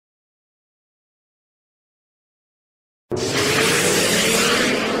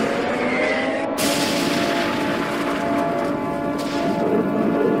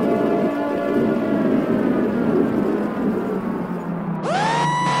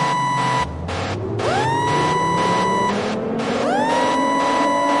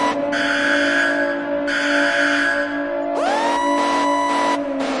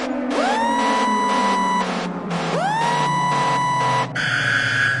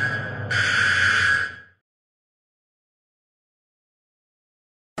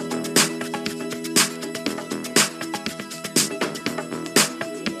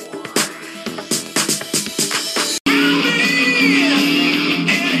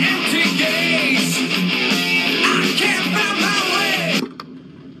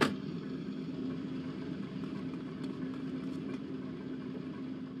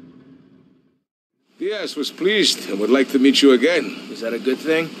Diaz was pleased and would like to meet you again. Is that a good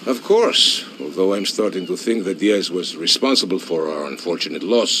thing? Of course, although I'm starting to think that Diaz was responsible for our unfortunate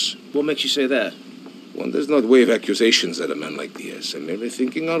loss. What makes you say that? One does not wave accusations at a man like Diaz. I'm merely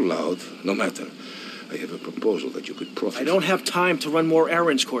thinking out loud. No matter. I have a proposal that you could profit. I don't have time to run more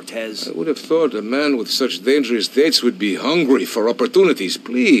errands, Cortez. I would have thought a man with such dangerous dates would be hungry for opportunities.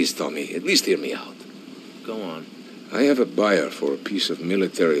 Please, Tommy, at least hear me out. Go on. I have a buyer for a piece of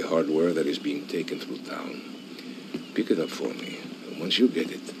military hardware that is being taken through town. Pick it up for me. And once you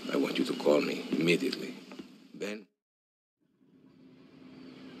get it, I want you to call me immediately. Then...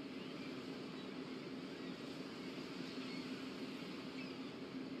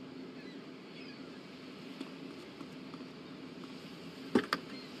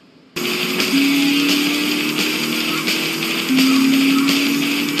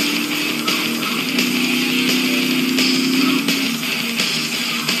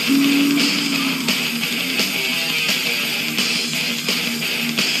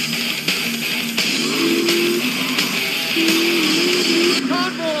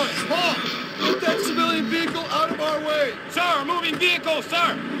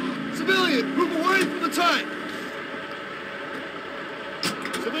 Civilian, move away from the tank!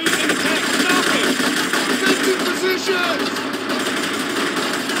 Civilian in the tank, stop it! Defensive positions!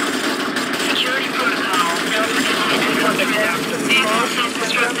 Security protocol. Vehicle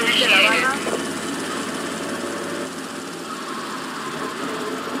self-destruct initiated.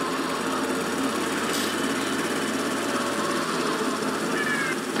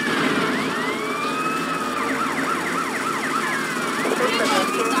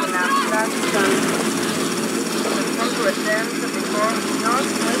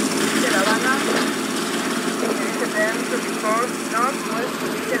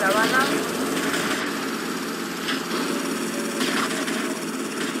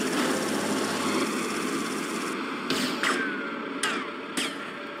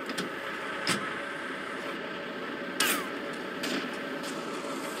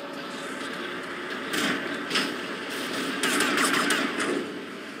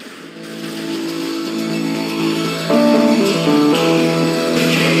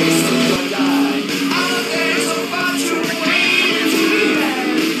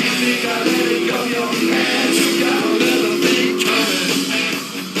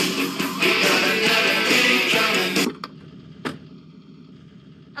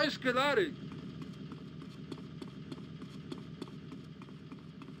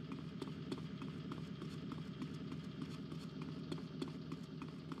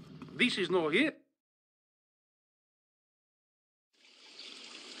 This is not here.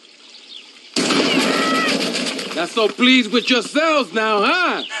 Not so pleased with yourselves now,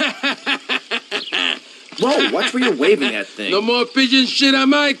 huh? Whoa, watch where you're waving that thing. No more pigeon shit on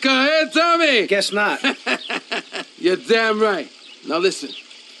my car, eh, Tommy? Guess not. You're damn right. Now listen,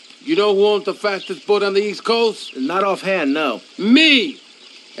 you know who owns the fastest boat on the East Coast? Not offhand, no. Me!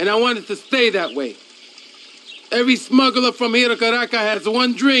 And I want it to stay that way. Every smuggler from here to Caracas has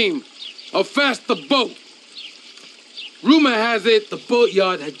one dream. A faster boat. Rumor has it the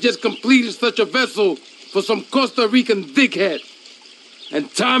boatyard had just completed such a vessel for some Costa Rican dickhead. And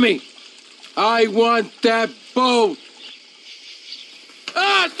Tommy, I want that boat.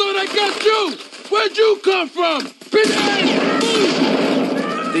 Ah, I thought I got you! Where'd you come from? I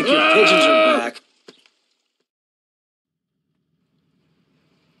think your pigeons are back.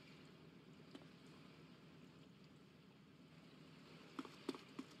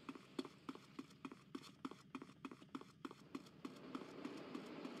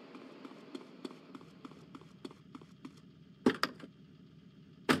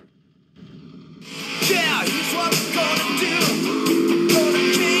 Yeah, here's what we're gonna do. Gonna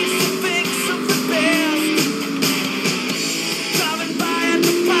change some things, some for the best. Driving by at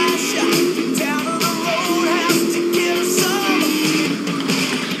the pie shop, down on the roadhouse to get us some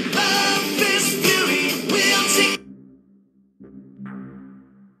of this beauty. We'll take.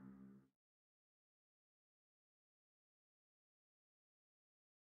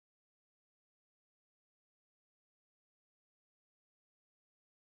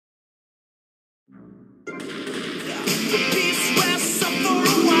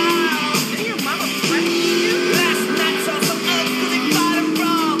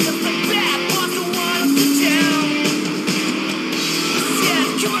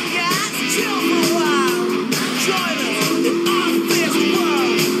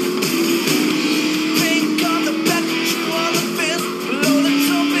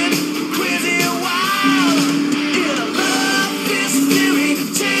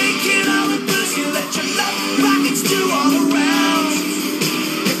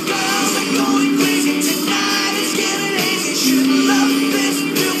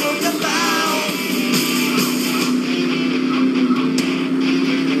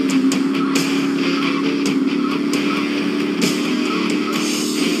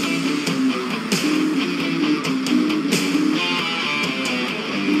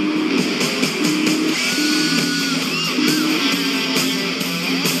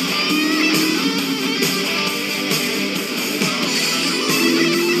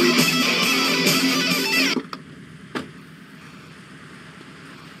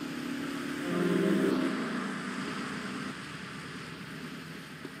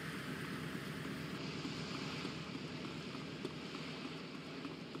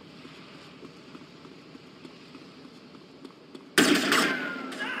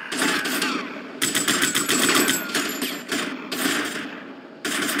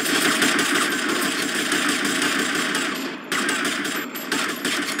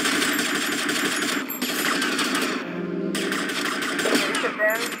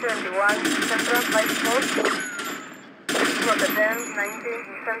 71, Central 54. Rotterdam 19,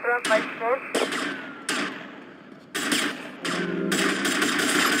 Central 54.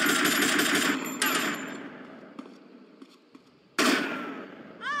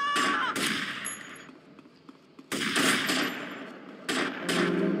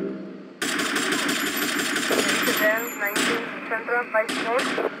 Rotterdam 19, Central 54.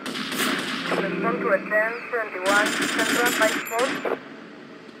 Respond to Rotterdam 71, Central 54.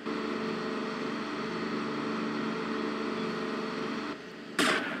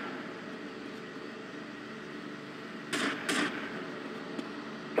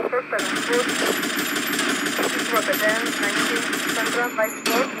 Rotterdam 19, Central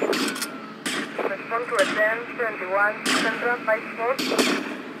 54. Respond to Rotterdam 71, Central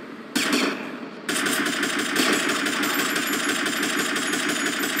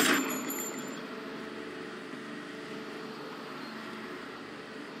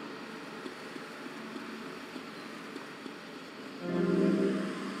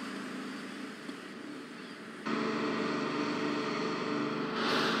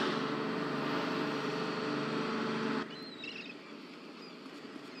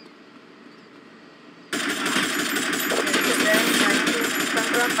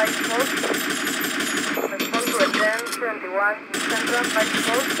 54. Respond to Rotterdam 21, Central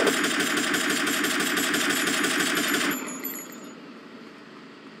 54.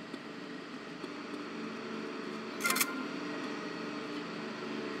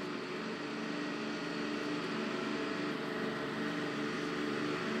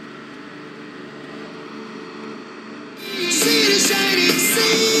 See the shining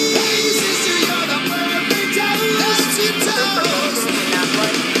sea. Hey, sister, you're the perfect host to toast.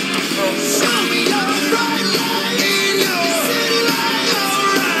 Show me your bright light in your city light.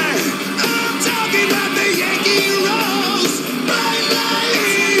 Alright, I'm talking about the Yankee Rose. Bright light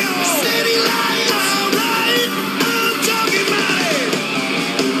in your city light. Alright, I'm talking about it.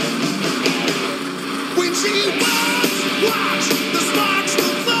 When she walks, watch the sparks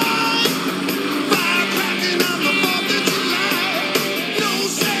will fly. Fire cracking on the 4th of July. No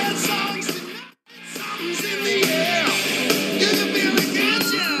sad songs tonight. Something's in the air. You can feel it, can't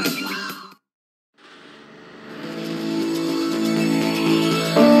you?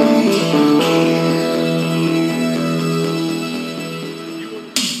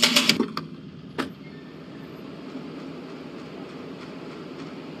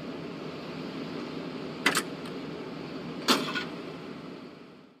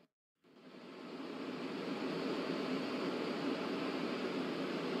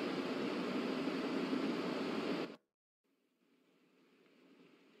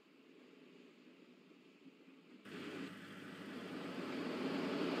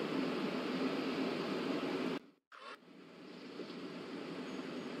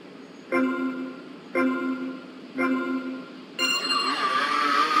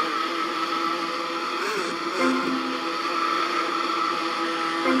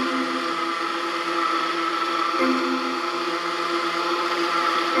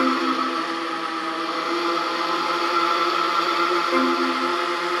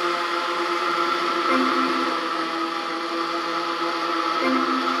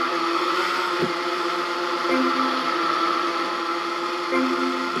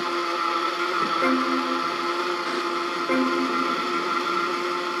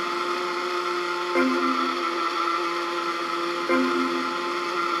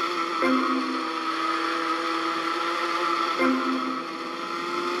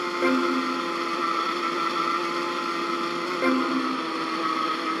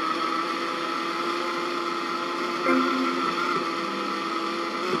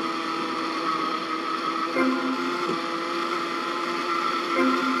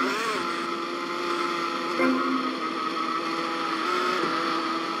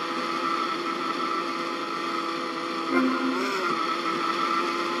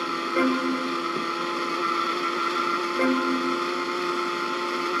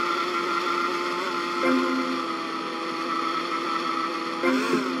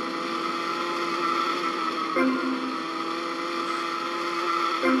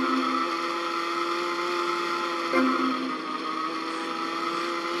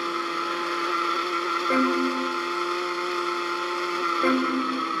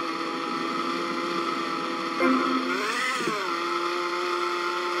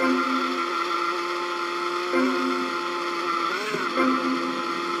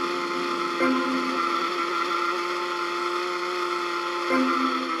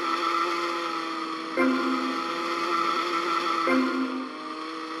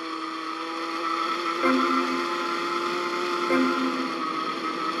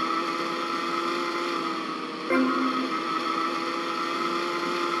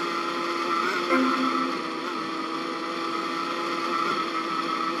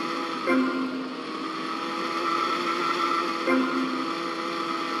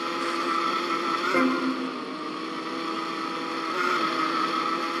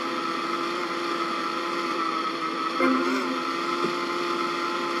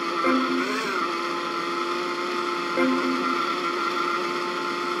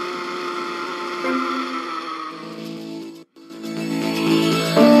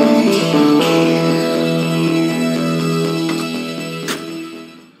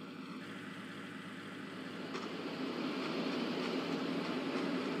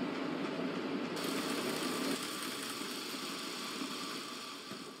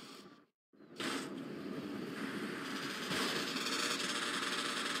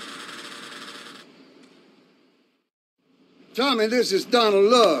 Tommy, this is Donald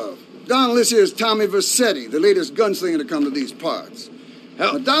Love. Donald, this here is Tommy Versetti, the latest gunslinger to come to these parts.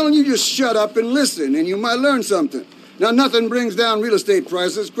 Now, Donald, you just shut up and listen, and you might learn something. Now, nothing brings down real estate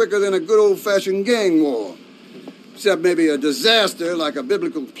prices quicker than a good old-fashioned gang war. Except maybe a disaster like a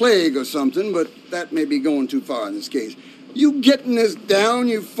biblical plague or something, but that may be going too far in this case. You getting this down,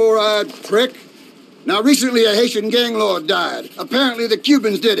 you four-eyed prick? Now, recently a Haitian gang lord died. Apparently the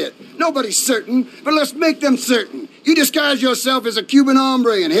Cubans did it. Nobody's certain, but let's make them certain. You disguise yourself as a Cuban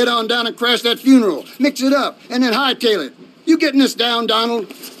hombre and head on down and crash that funeral. Mix it up, and then hightail it. You getting this down,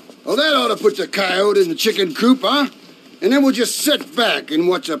 Donald? Well, that ought to put the coyote in the chicken coop, huh? And then we'll just sit back and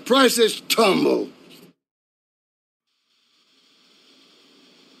watch the prices tumble.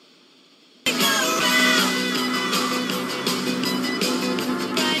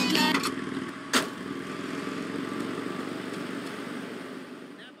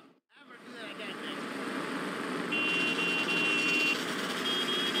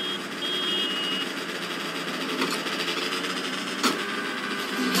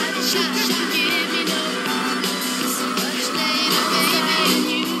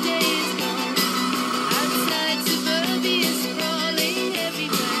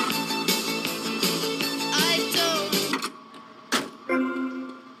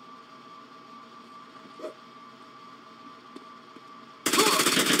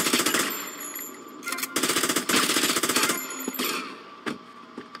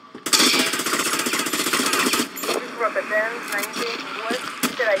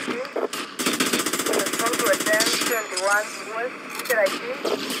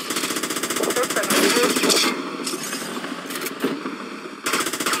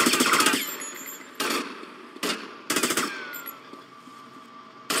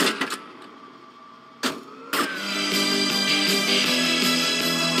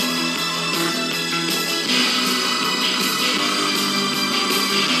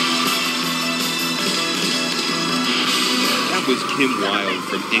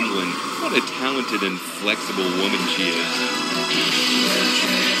 From England. What a talented and flexible woman she is.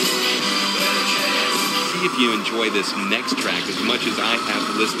 See if you enjoy this next track as much as I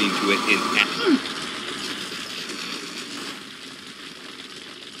have listening to it in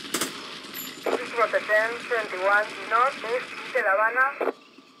This is Route 1021 northeast de La Habana.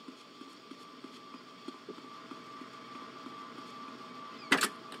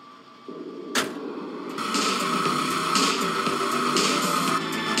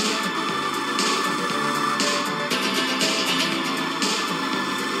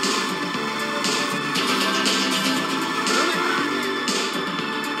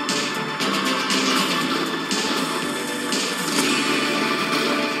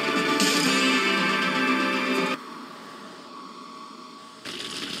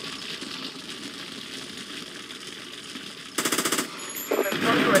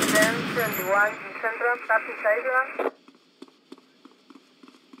 Central Autocide.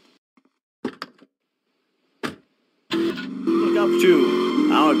 Look up to.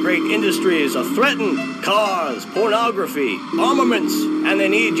 Our great industries are threatened. Cars, pornography, armaments, and they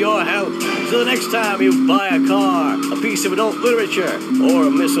need your help. So the next time you buy a car, a piece of adult literature, or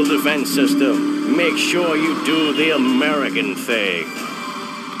a missile defense system, make sure you do the American thing.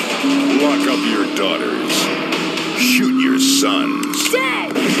 Lock up your daughters. Shoot your sons.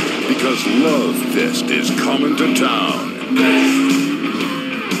 Dad! Because Love Fist is coming to town. The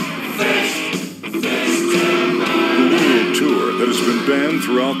world tour that has been banned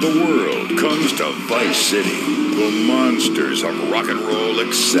throughout the world comes to Vice City. The monsters of rock and roll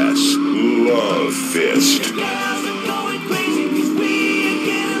excess. Love Fist.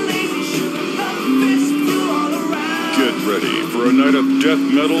 Get ready for a night of death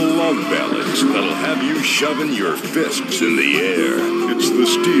metal love ballads that'll have you shoving your fists in the air. It's the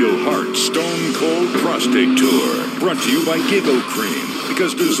Steel Heart Stone Cold Prostate Tour, brought to you by Giggle Cream,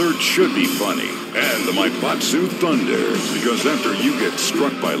 because dessert should be funny, and the Maibatsu Thunder, because after you get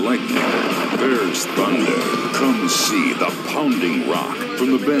struck by lightning, there's thunder. Come see the pounding rock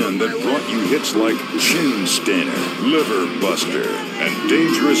from the band that brought you hits like Chin Stainer, Liver Buster, and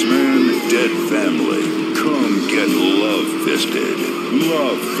Dangerous Man, Dead Family. Come get Love Fisted.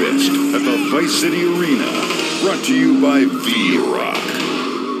 Love Fist at the Vice City Arena. Brought to you by V-Rock.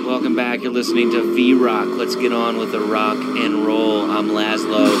 Welcome back. You're listening to V-Rock. Let's get on with the rock and roll. I'm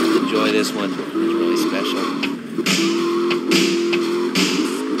Laszlo. Enjoy this one. It's really special.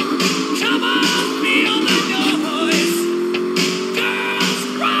 Come on, feel the noise. Girls,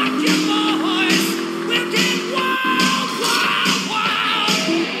 rock your boys. We'll get wild, wild, wild.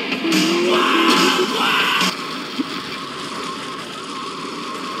 Wild, wild.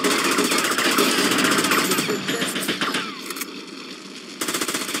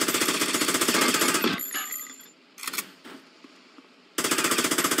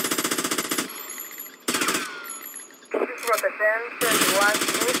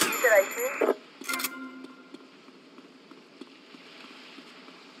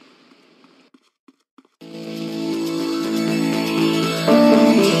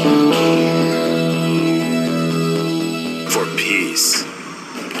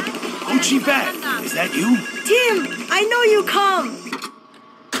 that you? Tim, I know you come.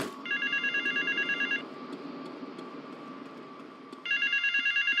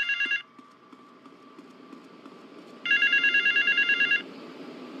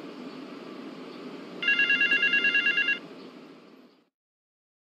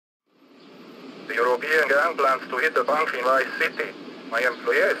 The European gang plans to hit the bank in Vice City. My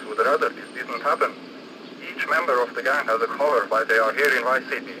employees would rather this didn't happen. Each member of the gang has a cover while they are here in Vice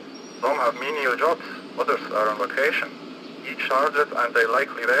City. Some have menial jobs, others are on vacation. Each target and their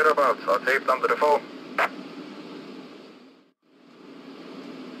likely whereabouts are taped under the phone.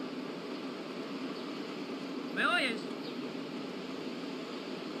 Millions.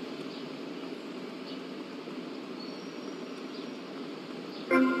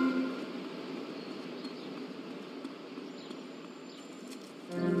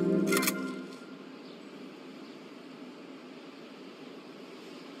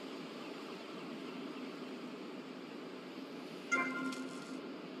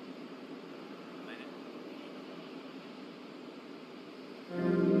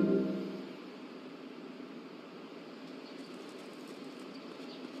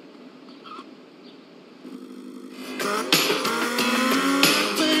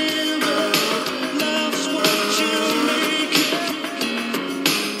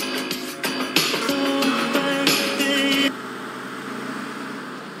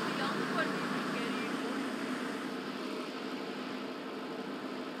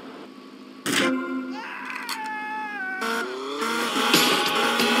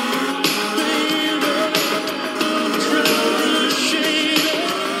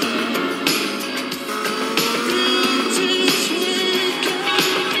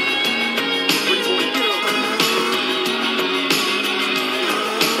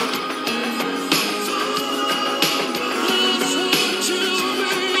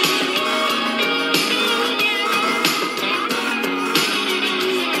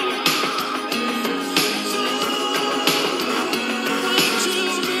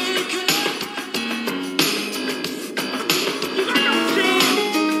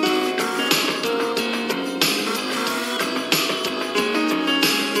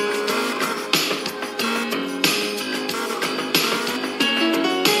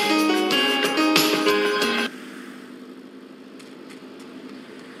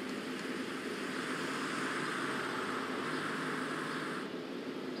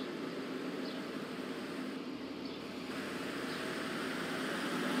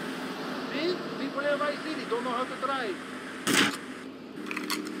 People in Vice City don't know how to drive.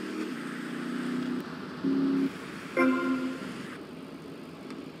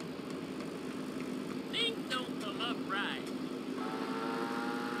 Things don't come up right.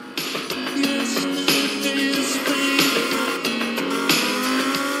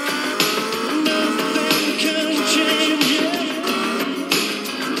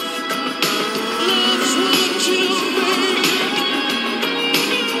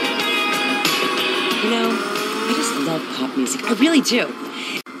 Pop music. I really do.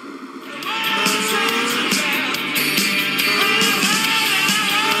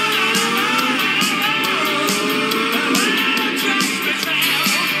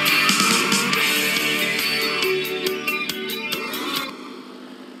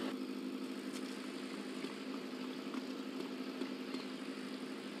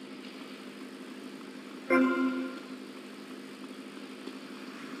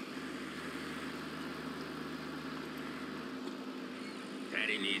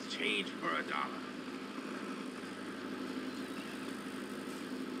 Daddy needs change for $1.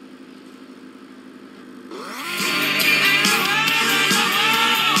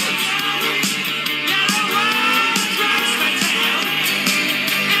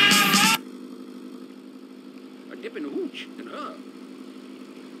 A dipping hooch and her.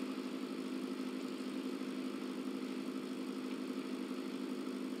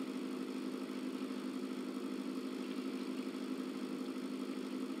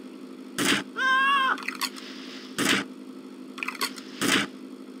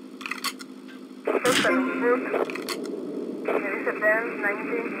 There is a band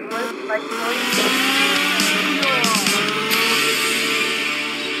 19 West Light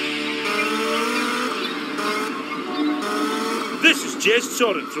This is Jez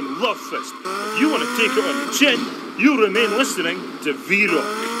Soren from Lovefest. If you want to take it on the chin, you remain listening to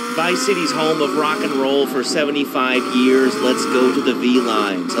V-Rock. Vice City's home of rock and roll for 75 years. Let's go to the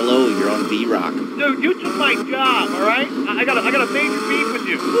V-Lines. Hello, you're on V-Rock. Dude, you took my job, all right? I got a major beef with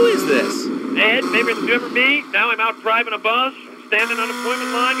you. Who is this? Ed, maybe it's never me. Now I'm out driving a bus, standing on an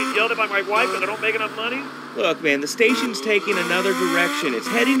appointment line, get yelled at by my wife because I don't make enough money. Look, man, the station's taking another direction. It's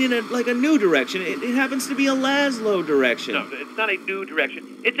heading in a new direction. It happens to be a Laszlo direction. No, it's not a new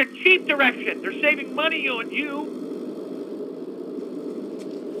direction. It's a cheap direction. They're saving money on you.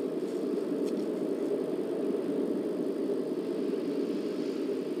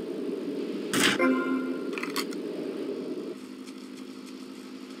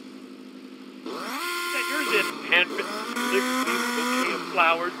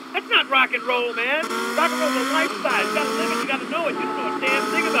 Flowers. That's not rock and roll, man. Rock and roll's a lifestyle. You gotta live it, you gotta know it. You don't know a damn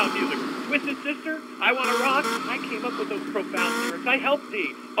thing about music. Twisted Sister, I Wanna Rock. I came up with those profound lyrics. I helped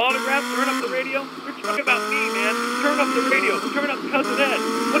Dee. Autographs, turn up the radio. You're talking about me, man. Turn up the radio. Turn up Cousin Ed.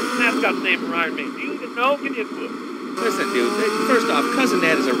 What's the mascot's name for Iron Maiden? Do you even know? Give me a clue. Listen, dude, first off, Cousin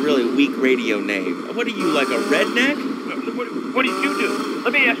Ed is a really weak radio name. What are you, like a redneck? What did you do?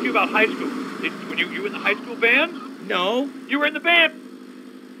 Let me ask you about high school. Were you in the high school band? No. You were in the band?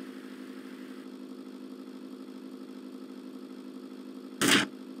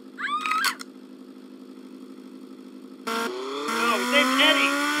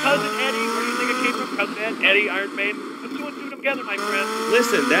 Cousin Eddie, where do you think it came from? Cousin Ed, Eddie, Iron Maiden. Put two and two together, my friend.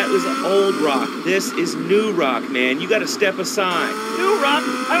 Listen, that was old rock. This is new rock, man. You gotta step aside. New rock?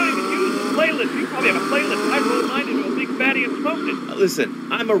 I don't even use the playlist. You probably have a playlist. I rolled mine into a big fatty and smoked it. Listen,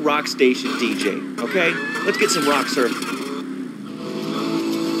 I'm a rock station DJ, okay? Let's get some rock surfing.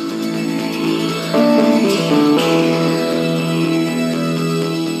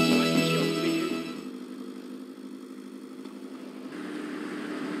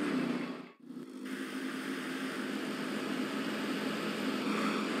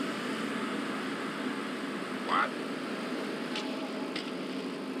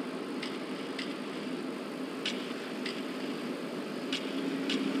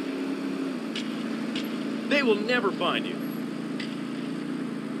 They will never find you.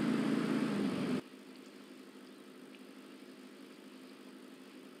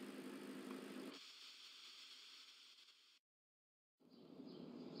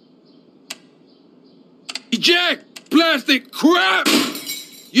 Eject! Plastic crap!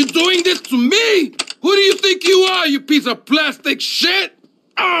 You doing this to me? Who do you think you are, you piece of plastic shit?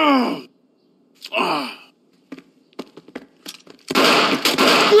 Oh! Oh!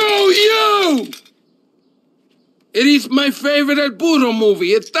 Bro, you! It is my favorite El Burro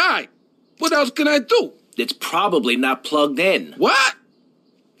movie. It's died. What else can I do? It's probably not plugged in. What?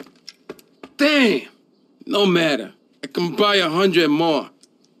 Damn. No matter. I can buy 100 more.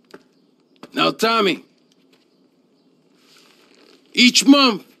 Now, Tommy. Each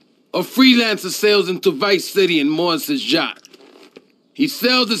month, a freelancer sails into Vice City in Morris's yacht. He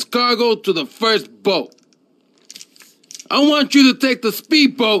sells his cargo to the first boat. I want you to take the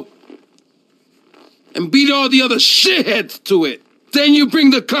speedboat and beat all the other shitheads to it. Then you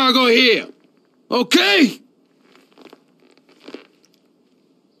bring the cargo here. Okay?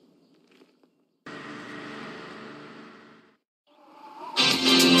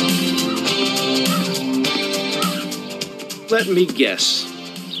 Let me guess.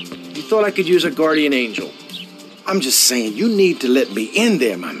 You thought I could use a guardian angel. I'm just saying, you need to let me in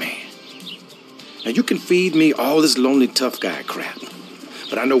there, my man. Now, you can feed me all this lonely tough guy crap.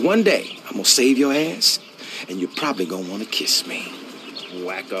 But I know one day I'm gonna save your ass, and you're probably gonna want to kiss me.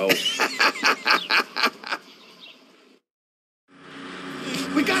 Wacko.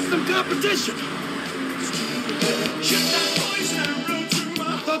 We got some competition.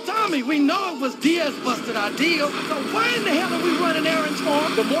 So, Tommy, we know it was Diaz busted our deal. So why in the hell are we running errands for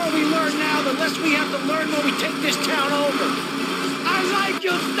him? The more we learn now, the less we have to learn when we take this town over. I like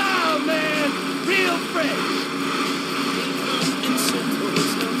your style, man. Real fresh.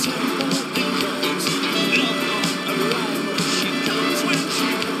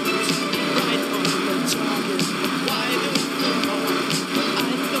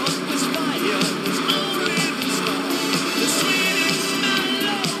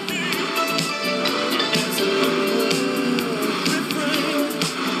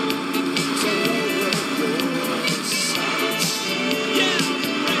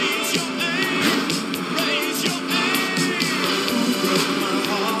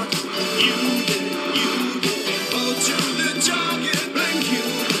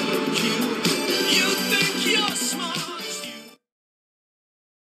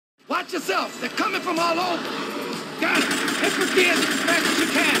 Watch yourself. They're coming from all over. Got it. Hit for Diaz as fast as you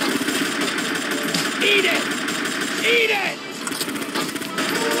can. Eat it. Eat it.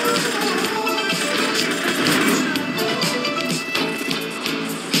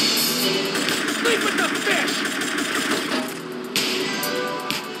 Sleep with the fish.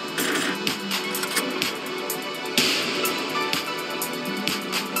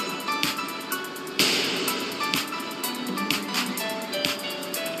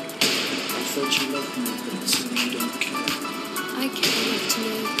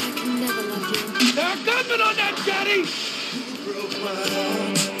 There are gunmen on that jetty!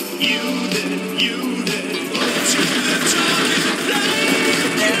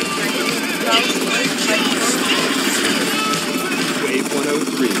 Wave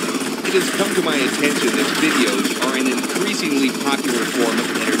 103. It has come to my attention that videos are an increasingly popular form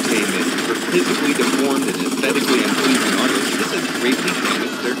of entertainment. For physically deformed and aesthetically unpleasing artists, this has greatly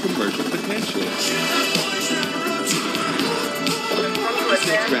damaged their commercial potential. This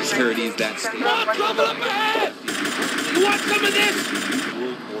next track parodies that state. Trouble up ahead! You want some of this?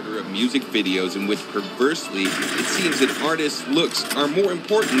 World order of music videos in which perversely it seems that artists' looks are more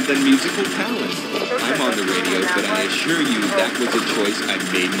important than musical talent. I'm on the radios, but I assure you that was a choice I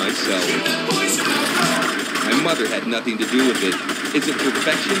made myself. My mother had nothing to do with it. Is it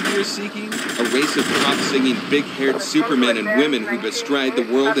perfection you're seeking? A race of pop-singing, big-haired supermen and women who bestride the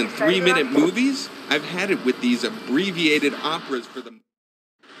world in 3-minute movies? I've had it with these abbreviated operas for the...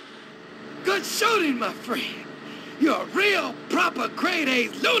 Good shooting, my friend. You're a real, proper, grade-A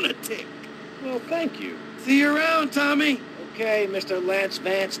lunatic. Well, thank you. See you around, Tommy. Okay, Mr. Lance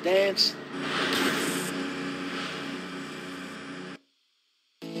Vance Dance.